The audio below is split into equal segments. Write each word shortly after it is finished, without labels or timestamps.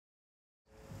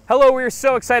Hello, we are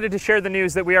so excited to share the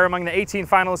news that we are among the 18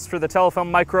 finalists for the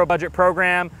Telefilm Micro Budget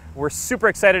Program. We're super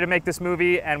excited to make this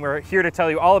movie, and we're here to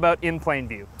tell you all about In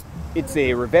Plainview. It's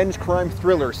a revenge crime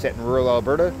thriller set in rural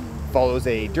Alberta. Follows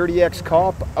a dirty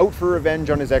ex-cop out for revenge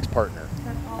on his ex-partner.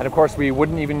 And of course, we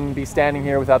wouldn't even be standing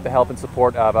here without the help and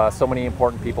support of so many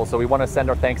important people. So we want to send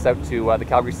our thanks out to the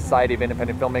Calgary Society of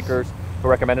Independent Filmmakers, who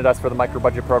recommended us for the micro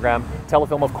budget program,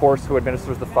 Telefilm, of course, who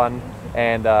administers the fund,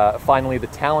 and finally the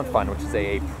Talent Fund, which is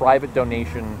a private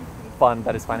donation fund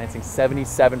that is financing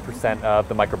 77% of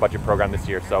the micro budget program this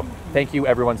year. So thank you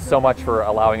everyone so much for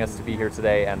allowing us to be here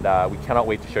today, and we cannot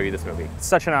wait to show you this movie. It's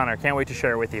such an honor. Can't wait to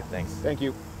share it with you. Thanks. Thank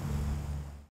you.